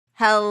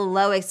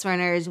Hello,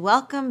 Explorers.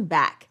 Welcome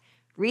back.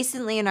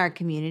 Recently in our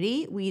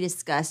community, we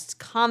discussed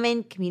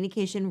common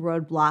communication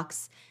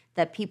roadblocks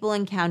that people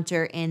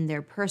encounter in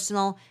their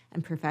personal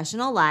and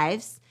professional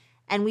lives,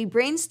 and we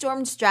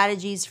brainstormed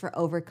strategies for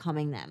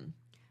overcoming them.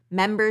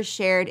 Members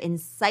shared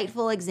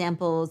insightful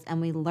examples,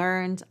 and we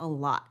learned a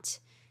lot.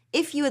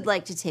 If you would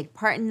like to take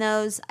part in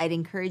those, I'd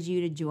encourage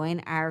you to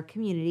join our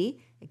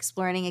community,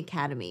 Exploring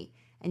Academy,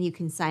 and you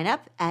can sign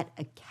up at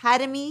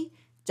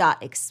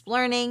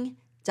academy.exploring.co.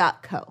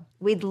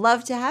 We'd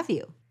love to have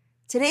you.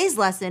 Today's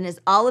lesson is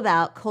all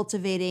about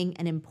cultivating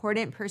an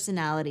important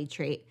personality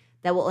trait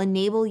that will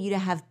enable you to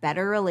have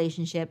better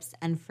relationships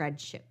and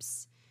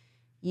friendships.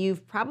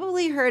 You've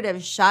probably heard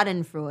of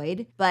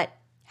Schadenfreude, but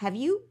have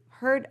you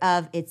heard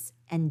of its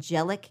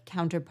angelic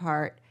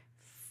counterpart,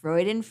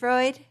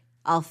 Freudenfreude?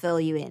 I'll fill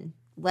you in.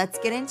 Let's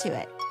get into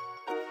it.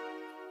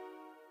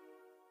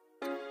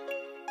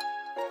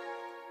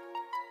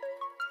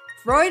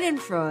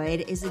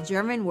 Freudenfreude is a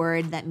German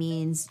word that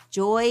means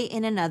joy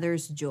in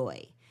another's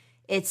joy.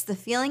 It's the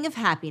feeling of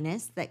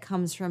happiness that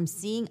comes from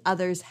seeing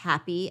others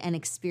happy and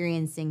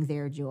experiencing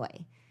their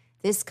joy.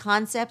 This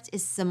concept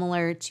is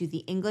similar to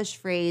the English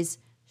phrase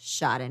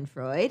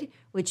Schadenfreude,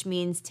 which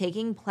means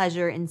taking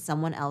pleasure in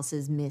someone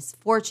else's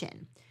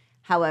misfortune.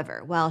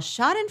 However, while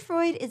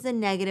Schadenfreude is a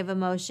negative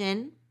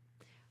emotion,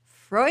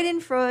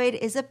 Freudenfreude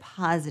is a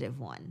positive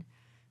one.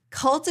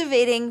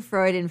 Cultivating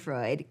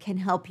Freudenfreude can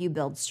help you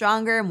build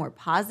stronger, more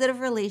positive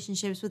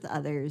relationships with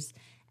others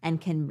and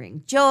can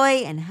bring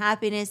joy and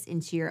happiness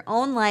into your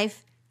own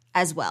life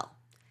as well.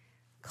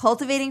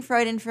 Cultivating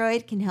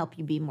Freudenfreude can help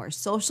you be more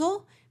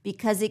social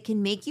because it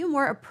can make you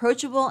more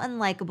approachable and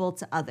likable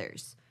to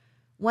others.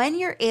 When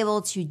you're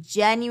able to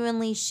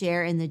genuinely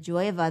share in the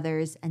joy of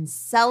others and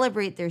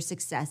celebrate their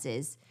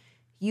successes,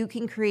 you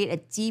can create a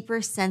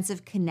deeper sense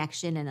of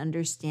connection and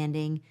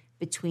understanding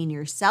between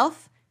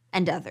yourself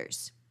and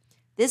others.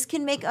 This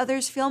can make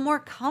others feel more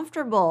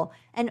comfortable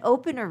and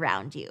open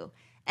around you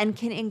and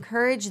can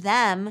encourage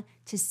them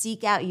to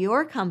seek out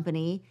your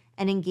company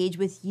and engage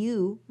with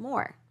you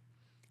more.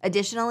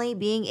 Additionally,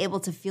 being able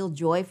to feel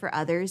joy for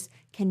others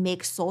can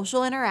make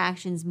social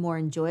interactions more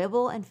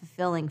enjoyable and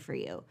fulfilling for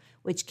you,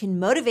 which can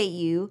motivate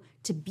you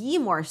to be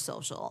more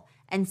social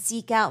and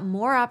seek out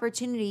more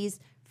opportunities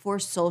for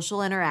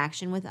social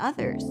interaction with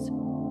others.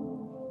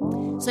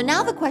 So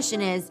now the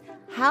question is,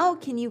 how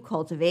can you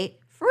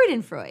cultivate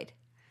Freudenfreude?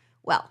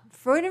 Well,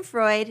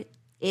 Freudenfreude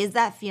is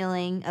that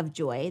feeling of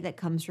joy that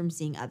comes from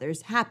seeing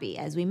others happy,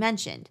 as we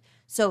mentioned.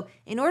 So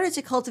in order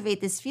to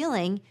cultivate this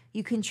feeling,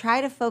 you can try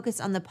to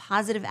focus on the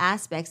positive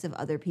aspects of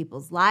other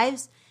people's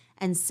lives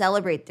and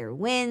celebrate their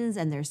wins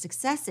and their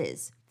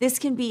successes. This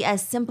can be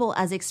as simple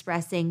as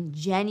expressing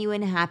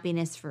genuine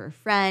happiness for a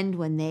friend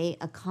when they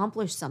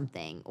accomplish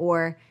something,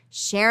 or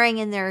sharing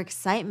in their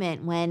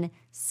excitement when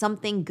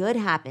something good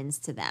happens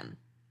to them.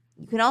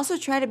 You can also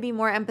try to be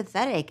more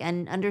empathetic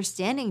and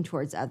understanding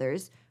towards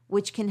others,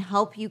 which can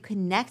help you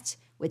connect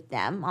with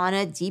them on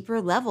a deeper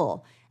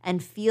level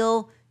and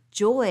feel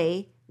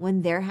joy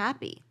when they're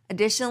happy.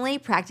 Additionally,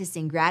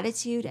 practicing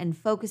gratitude and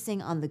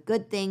focusing on the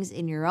good things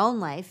in your own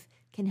life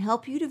can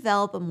help you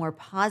develop a more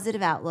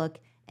positive outlook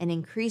and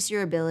increase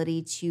your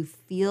ability to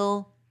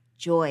feel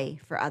joy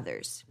for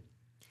others.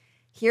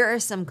 Here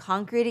are some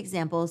concrete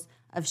examples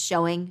of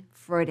showing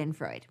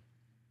Freudenfreude.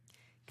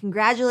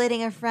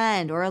 Congratulating a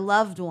friend or a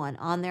loved one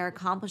on their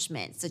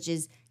accomplishments, such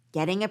as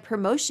getting a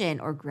promotion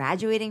or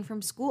graduating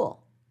from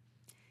school.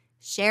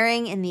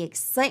 Sharing in the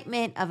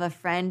excitement of a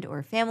friend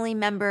or family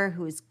member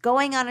who is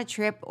going on a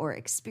trip or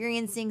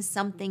experiencing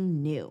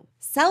something new.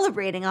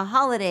 Celebrating a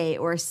holiday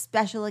or a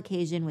special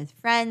occasion with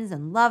friends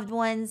and loved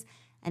ones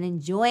and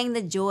enjoying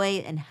the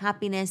joy and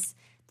happiness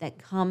that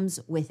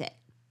comes with it.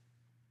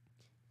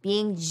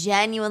 Being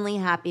genuinely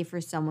happy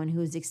for someone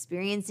who is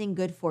experiencing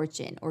good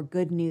fortune or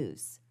good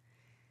news.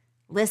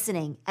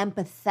 Listening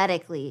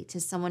empathetically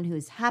to someone who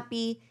is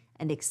happy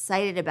and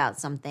excited about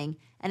something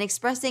and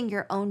expressing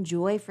your own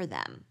joy for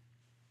them.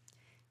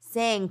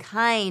 Saying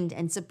kind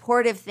and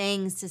supportive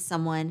things to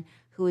someone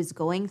who is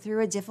going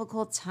through a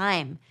difficult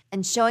time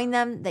and showing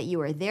them that you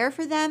are there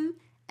for them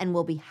and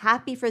will be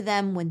happy for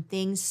them when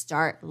things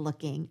start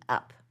looking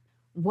up.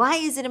 Why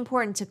is it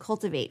important to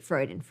cultivate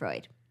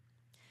Freudenfreude?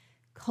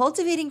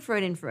 Cultivating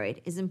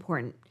Freudenfreude is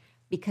important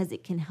because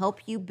it can help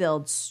you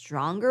build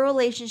stronger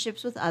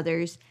relationships with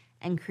others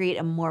and create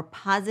a more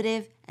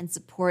positive and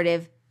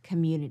supportive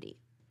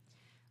community.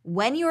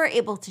 When you are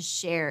able to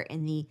share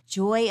in the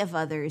joy of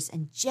others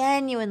and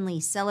genuinely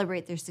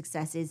celebrate their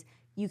successes,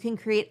 you can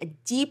create a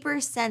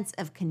deeper sense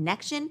of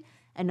connection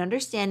and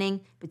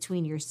understanding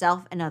between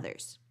yourself and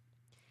others.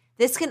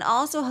 This can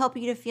also help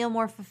you to feel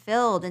more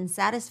fulfilled and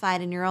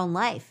satisfied in your own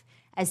life,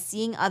 as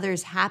seeing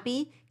others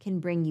happy can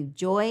bring you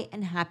joy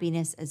and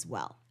happiness as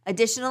well.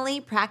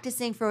 Additionally,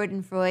 practicing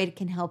Freudenfreude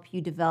can help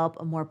you develop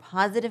a more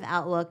positive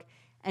outlook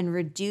and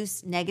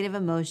reduce negative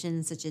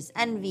emotions such as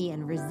envy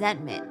and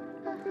resentment.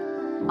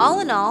 All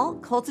in all,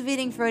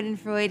 cultivating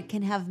Freudenfreude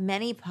can have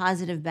many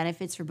positive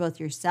benefits for both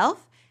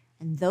yourself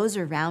and those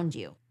around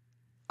you.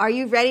 Are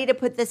you ready to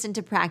put this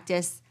into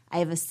practice? I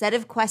have a set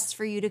of quests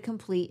for you to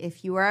complete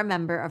if you are a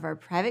member of our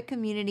private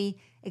community,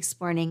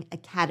 Exploring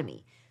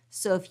Academy.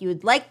 So if you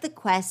would like the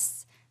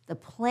quests, the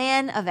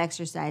plan of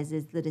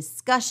exercises, the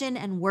discussion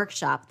and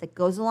workshop that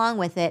goes along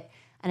with it,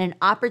 and an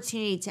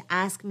opportunity to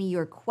ask me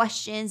your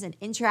questions and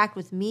interact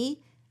with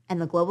me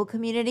and the global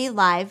community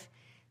live,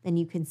 then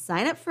you can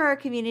sign up for our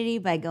community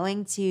by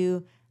going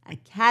to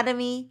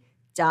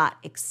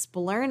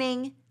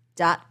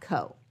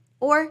academy.explearning.co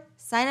or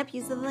sign up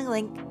using the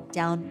link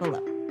down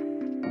below.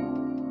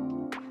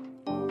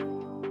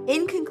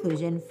 In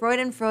conclusion,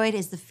 Freudenfreude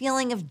is the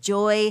feeling of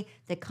joy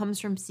that comes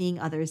from seeing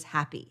others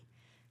happy.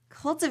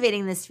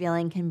 Cultivating this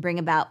feeling can bring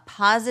about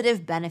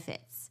positive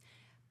benefits,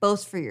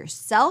 both for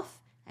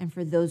yourself and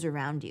for those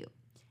around you.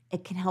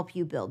 It can help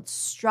you build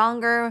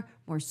stronger,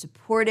 more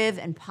supportive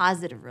and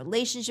positive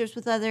relationships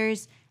with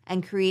others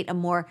and create a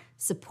more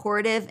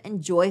supportive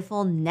and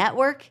joyful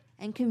network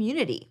and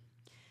community.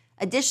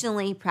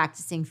 Additionally,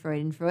 practicing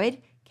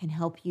Freudenfreude can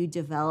help you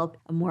develop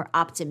a more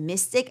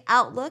optimistic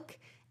outlook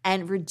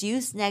and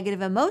reduce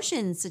negative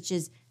emotions such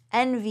as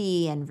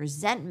envy and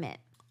resentment.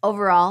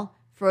 Overall,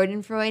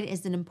 Freudenfreude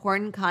is an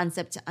important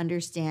concept to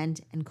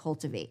understand and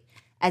cultivate,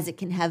 as it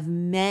can have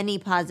many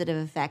positive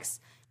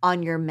effects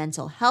on your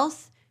mental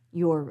health,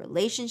 your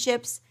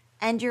relationships,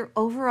 and your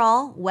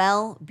overall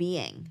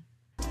well-being.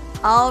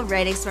 All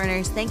right,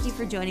 Explorers, thank you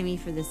for joining me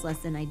for this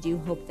lesson. I do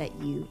hope that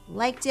you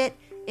liked it.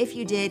 If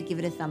you did, give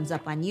it a thumbs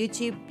up on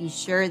YouTube. Be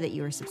sure that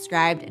you are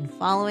subscribed and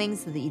following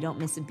so that you don't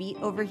miss a beat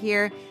over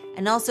here.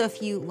 And also,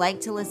 if you like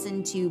to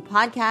listen to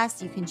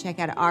podcasts, you can check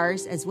out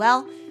ours as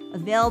well.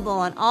 Available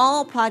on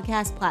all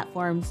podcast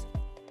platforms,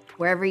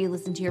 wherever you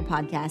listen to your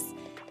podcasts.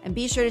 And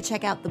be sure to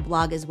check out the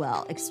blog as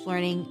well,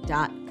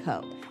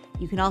 explearning.co.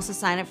 You can also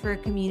sign up for a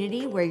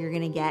community where you're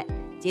going to get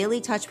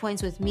daily touch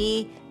points with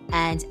me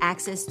and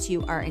access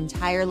to our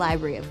entire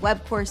library of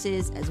web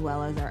courses, as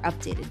well as our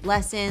updated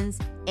lessons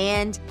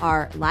and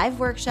our live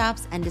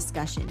workshops and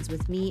discussions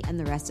with me and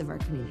the rest of our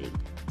community.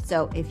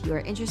 So if you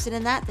are interested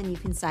in that, then you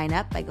can sign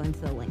up by going to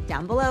the link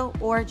down below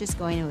or just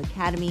going to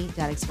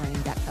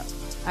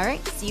academy.explearning.co. All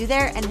right, see you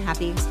there and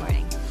happy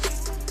exploring.